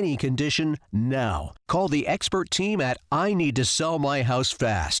size, any condition, now. Call the expert team at I Need to Sell My House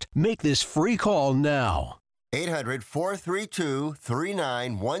Fast. Make this free call now.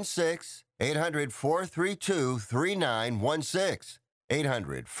 800-432-3916. 800-432-3916.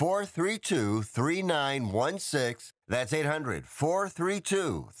 800-432-3916. That's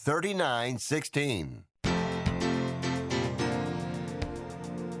 800-432-3916.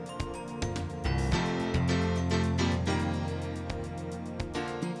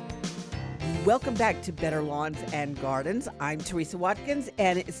 Welcome back to Better Lawns and Gardens. I'm Teresa Watkins,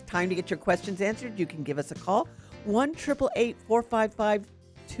 and it's time to get your questions answered. You can give us a call,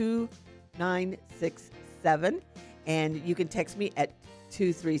 1-888-455-2967, and you can text me at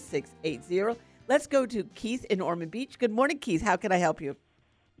 23680. Let's go to Keith in Ormond Beach. Good morning, Keith. How can I help you?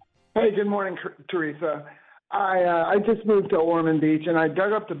 Hey, good morning, Teresa. I just moved to Ormond Beach, and I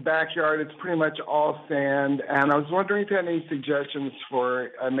dug up the backyard. It's pretty much all sand, and I was wondering if you had any suggestions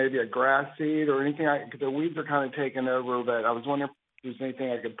for maybe a grass seed or anything. The weeds are kind of taking over, but I was wondering if there's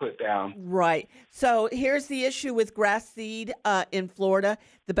anything I could put down. Right. So here's the issue with grass seed in Florida.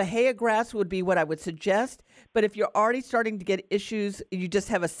 The Bahia grass would be what I would suggest, but if you're already starting to get issues, you just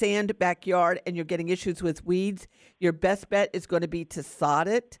have a sand backyard and you're getting issues with weeds, your best bet is going to be to sod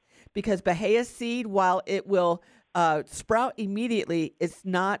it. Because Bahia seed, while it will sprout immediately, it's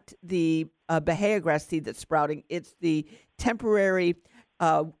not the Bahia grass seed that's sprouting. It's the temporary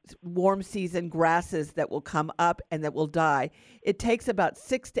warm season grasses that will come up and that will die. It takes about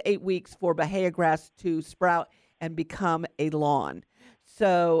 6 to 8 weeks for Bahia grass to sprout and become a lawn.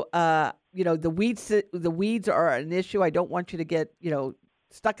 So, the weeds are an issue. I don't want you to get,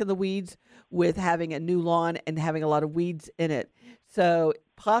 stuck in the weeds with having a new lawn and having a lot of weeds in it. So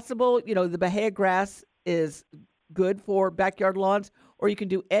possible, the Bahia grass is good for backyard lawns, or you can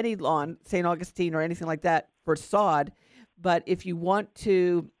do any lawn, St. Augustine or anything like that for sod. But if you want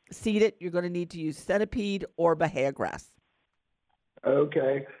to seed it, you're going to need to use centipede or Bahia grass.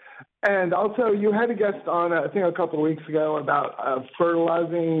 Okay. And also, you had a guest on, I think a couple of weeks ago, about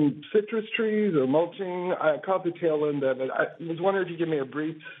fertilizing citrus trees or mulching. I caught the tail end of it. I was wondering if you could give me a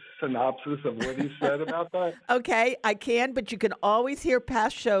brief synopsis of what he said about that. Okay, I can, but you can always hear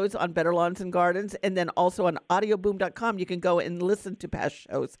past shows on Better Lawns and Gardens, and then also on audioboom.com. You can go and listen to past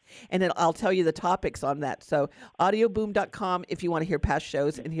shows, and then I'll tell you the topics on that. So audioboom.com if you want to hear past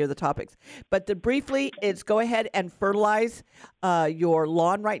shows and hear the topics. But briefly, it's go ahead and fertilize your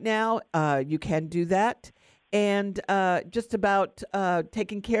lawn right now. You can do that. And just about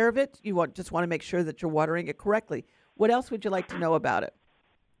taking care of it, you just want to make sure that you're watering it correctly. What else would you like to know about it?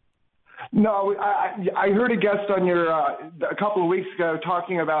 No, I heard a guest on your a couple of weeks ago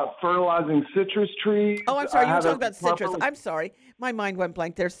talking about fertilizing citrus trees. Oh, I'm sorry. You were talking about citrus. I'm sorry. My mind went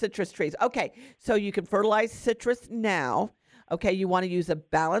blank. There's citrus trees. Okay, so you can fertilize citrus now. Okay, you want to use a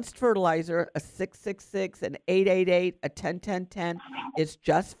balanced fertilizer, a 666, an 888, a 10-10-10. It's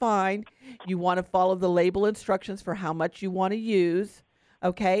just fine. You want to follow the label instructions for how much you want to use.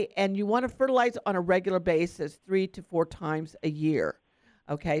 Okay, and you want to fertilize on a regular basis 3 to 4 times a year.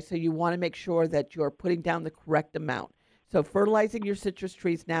 Okay, so you want to make sure that you're putting down the correct amount. So fertilizing your citrus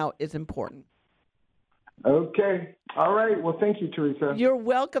trees now is important. Okay. All right. Well, thank you, Teresa. You're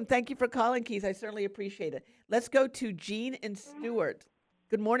welcome. Thank you for calling, Keith. I certainly appreciate it. Let's go to Jean and Stewart.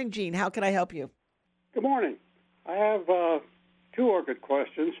 Good morning, Jean. How can I help you? Good morning. I have two orchid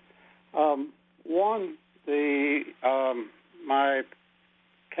questions. One, my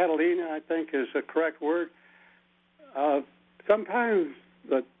Catalina, I think is the correct word. Sometimes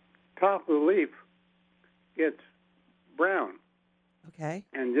the top of the leaf gets brown. Okay.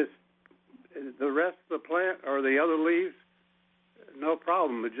 And just the rest of the plant or the other leaves, no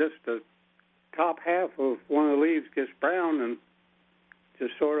problem. But just the top half of one of the leaves gets brown and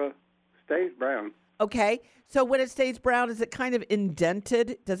just sort of stays brown. Okay. So when it stays brown, is it kind of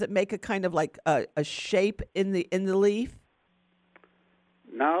indented? Does it make a kind of like a shape in the leaf?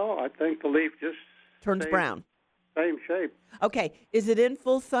 No, I think the leaf just turns stays brown. Same shape. Okay. Is it in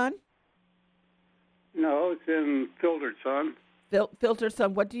full sun? No, it's in filtered sun. Filtered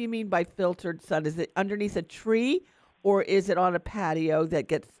sun. What do you mean by filtered sun? Is it underneath a tree, or is it on a patio that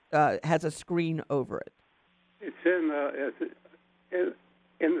gets has a screen over it? It's in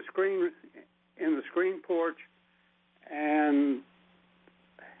the screen porch, and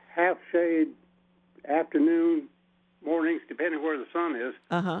half shade afternoon, mornings, depending where the sun is.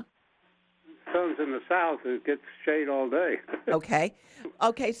 Sun's in the south, it gets shade all day. Okay.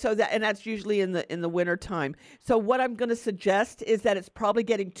 So that's usually in the winter time. So what I'm going to suggest is that it's probably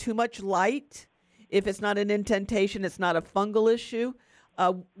getting too much light. If it's not an indentation, it's not a fungal issue.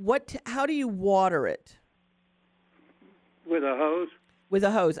 How do you water it? With a hose. With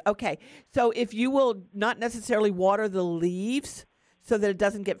a hose. Okay. So if you will not necessarily water the leaves so that it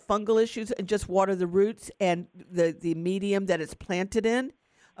doesn't get fungal issues, and just water the roots and the medium that it's planted in.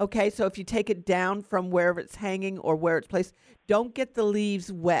 Okay, so if you take it down from wherever it's hanging or where it's placed, don't get the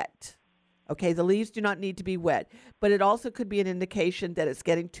leaves wet. Okay, the leaves do not need to be wet. But it also could be an indication that it's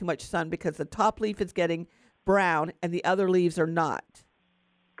getting too much sun because the top leaf is getting brown and the other leaves are not.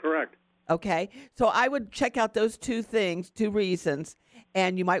 Correct. Okay, so I would check out those two reasons,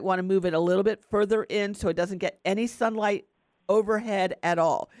 and you might want to move it a little bit further in so it doesn't get any sunlight overhead at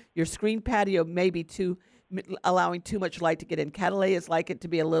all. Your screen patio may be allowing too much light to get in. Cattleyas like it to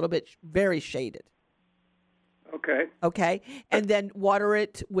be a little bit very shaded. Okay. Okay, and then water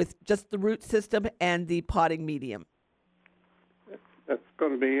it with just the root system and the potting medium. That's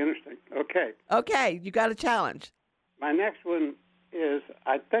going to be interesting. Okay. Okay, you got a challenge. My next one is,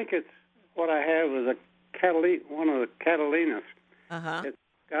 I think it's what I have is one of the Catalinas. It's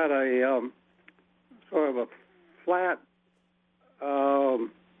got a sort of a flat,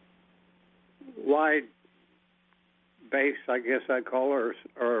 wide base, I guess I'd call it,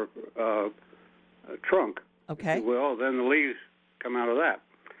 or a trunk, okay, if you will. Then the leaves come out of that.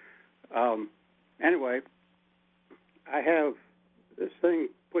 Anyway, I have this thing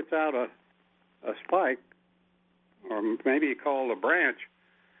puts out a spike, or maybe you call it a branch.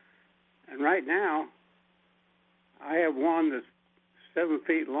 And right now, I have one that's 7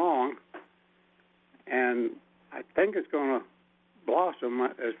 feet long, and I think it's going to blossom.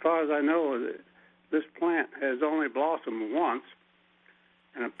 As far as I know, this plant has only blossomed once,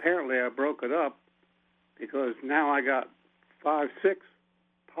 and apparently I broke it up because now I got 5, 6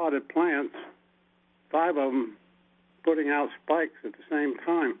 potted plants, 5 of them putting out spikes at the same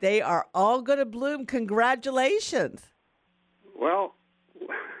time. They are all going to bloom. Congratulations. Well,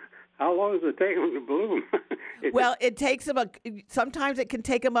 how long does it take them to bloom? Well, it takes them sometimes it can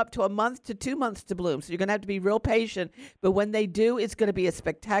take them up to a month to 2 months to bloom. So you're going to have to be real patient. But when they do, it's going to be a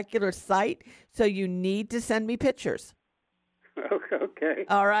spectacular sight. So you need to send me pictures. Okay.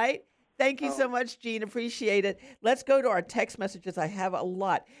 All right. Thank you so much, Jean. Appreciate it. Let's go to our text messages. I have a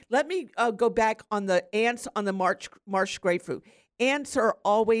lot. Let me go back on the ants on the marsh grapefruit. Ants are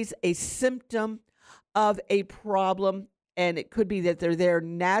always a symptom of a problem. And it could be that they're there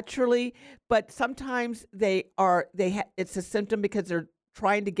naturally, but sometimes it's a symptom because they're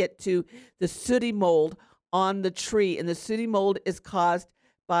trying to get to the sooty mold on the tree, and the sooty mold is caused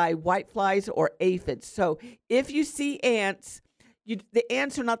by whiteflies or aphids. So if you see ants, the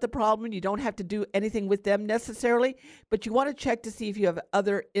ants are not the problem. You don't have to do anything with them necessarily, but you want to check to see if you have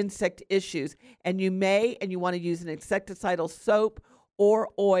other insect issues, and you want to use an insecticidal soap or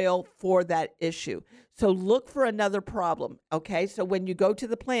oil for that issue. So look for another problem, okay? So when you go to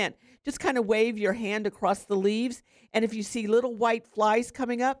the plant, just kind of wave your hand across the leaves, and if you see little white flies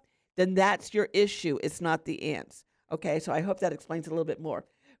coming up, then that's your issue. It's not the ants, okay? So I hope that explains a little bit more.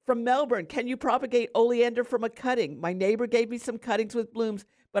 From Melbourne, can you propagate oleander from a cutting? My neighbor gave me some cuttings with blooms,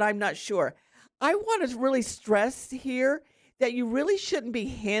 but I'm not sure. I want to really stress here that you really shouldn't be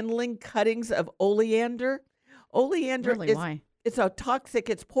handling cuttings of oleander. Oleander Really, why? It's a toxic,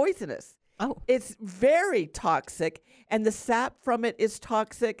 it's poisonous. Oh. It's very toxic, and the sap from it is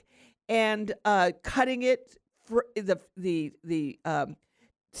toxic, and cutting it, the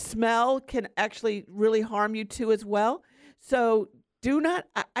smell can actually really harm you too as well. So do not,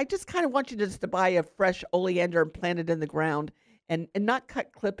 I just kind of want you just to buy a fresh oleander and plant it in the ground and not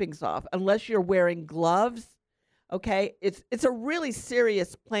cut clippings off unless you're wearing gloves. Okay. It's a really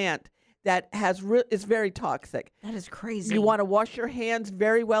serious plant that is very toxic. That is crazy. You want to wash your hands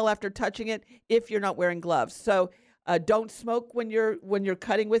very well after touching it if you're not wearing gloves. So don't smoke when you're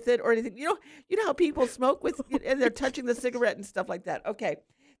cutting with it or anything. You know how people smoke with and they're touching the cigarette and stuff like that. Okay.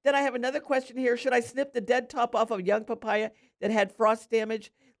 Then I have another question here. Should I snip the dead top off of young papaya that had frost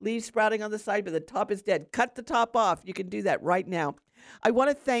damage, leaves sprouting on the side, but the top is dead? Cut the top off. You can do that right now. I want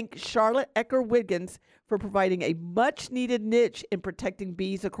to thank Charlotte Ecker-Wiggins for providing a much-needed niche in protecting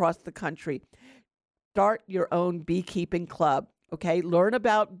bees across the country. Start your own beekeeping club. Okay, learn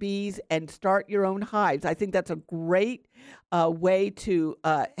about bees and start your own hives. I think that's a great way to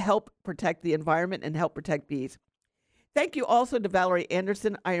help protect the environment and help protect bees. Thank you also to Valerie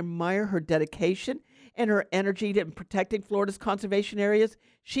Anderson. I admire her dedication and her energy in protecting Florida's conservation areas.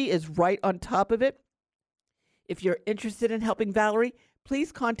 She is right on top of it. If you're interested in helping Valerie,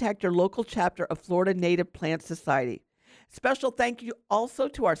 please contact your local chapter of Florida Native Plant Society. Special thank you also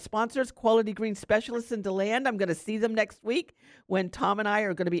to our sponsors, Quality Green Specialists in DeLand. I'm going to see them next week when Tom and I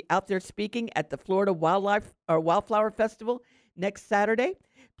are going to be out there speaking at the Florida Wildflower Festival next Saturday.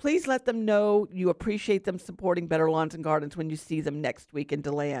 Please let them know you appreciate them supporting Better Lawns and Gardens when you see them next week in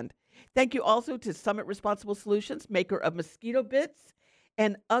DeLand. Thank you also to Summit Responsible Solutions, maker of mosquito bits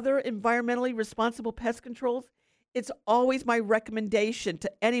and other environmentally responsible pest controls. It's always my recommendation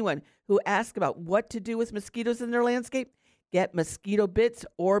to anyone who asks about what to do with mosquitoes in their landscape, get mosquito bits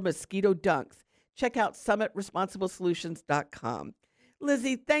or mosquito dunks. Check out summitresponsiblesolutions.com.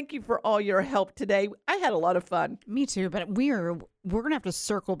 Lizzie, thank you for all your help today. I had a lot of fun. Me too, but we're going to have to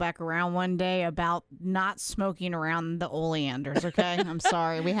circle back around one day about not smoking around the oleanders, okay? I'm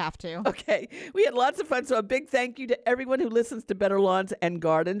sorry, we have to. Okay, we had lots of fun, so a big thank you to everyone who listens to Better Lawns and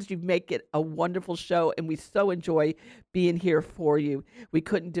Gardens. You make it a wonderful show, and we so enjoy being here for you. We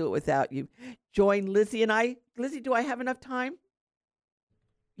couldn't do it without you. Join Lizzie and I. Lizzie, do I have enough time?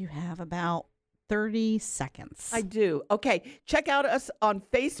 You have about 30 seconds. I do. Okay. Check out us on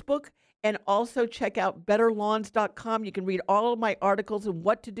Facebook and also check out betterlawns.com. You can read all of my articles and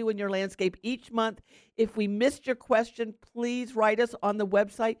what to do in your landscape each month. If we missed your question, please write us on the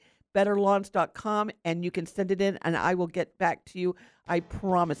website, betterlawns.com, and you can send it in and I will get back to you, I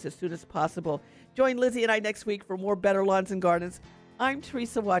promise, as soon as possible. Join Lizzie and I next week for more Better Lawns and Gardens. I'm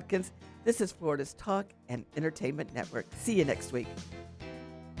Teresa Watkins. This is Florida's Talk and Entertainment Network. See you next week.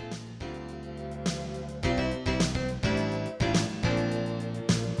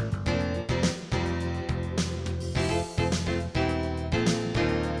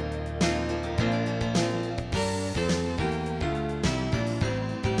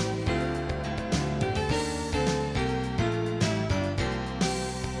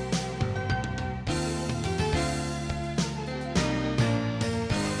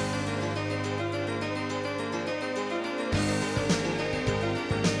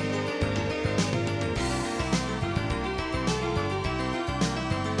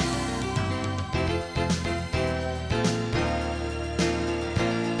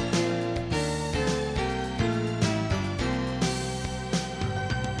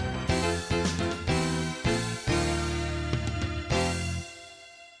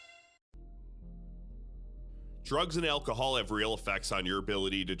 Drugs and alcohol have real effects on your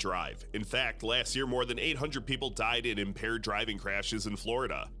ability to drive. In fact, last year more than 800 people died in impaired driving crashes in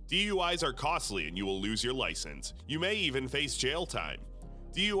Florida. DUIs are costly and you will lose your license. You may even face jail time.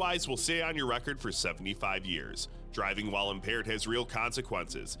 DUIs will stay on your record for 75 years. Driving while impaired has real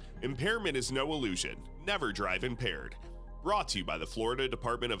consequences. Impairment is no illusion. Never drive impaired. Brought to you by the Florida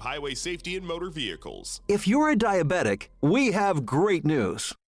Department of Highway Safety and Motor Vehicles. If you're a diabetic, we have great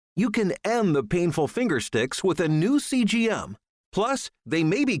news. You can end the painful finger sticks with a new CGM. Plus, they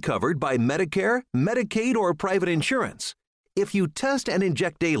may be covered by Medicare, Medicaid, or private insurance. If you test and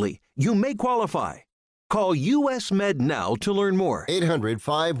inject daily, you may qualify. Call US Med now to learn more.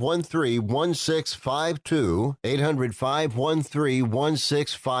 800-513-1652.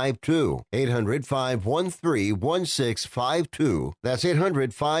 800-513-1652. 800-513-1652. That's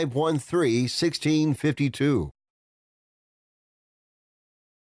 800-513-1652.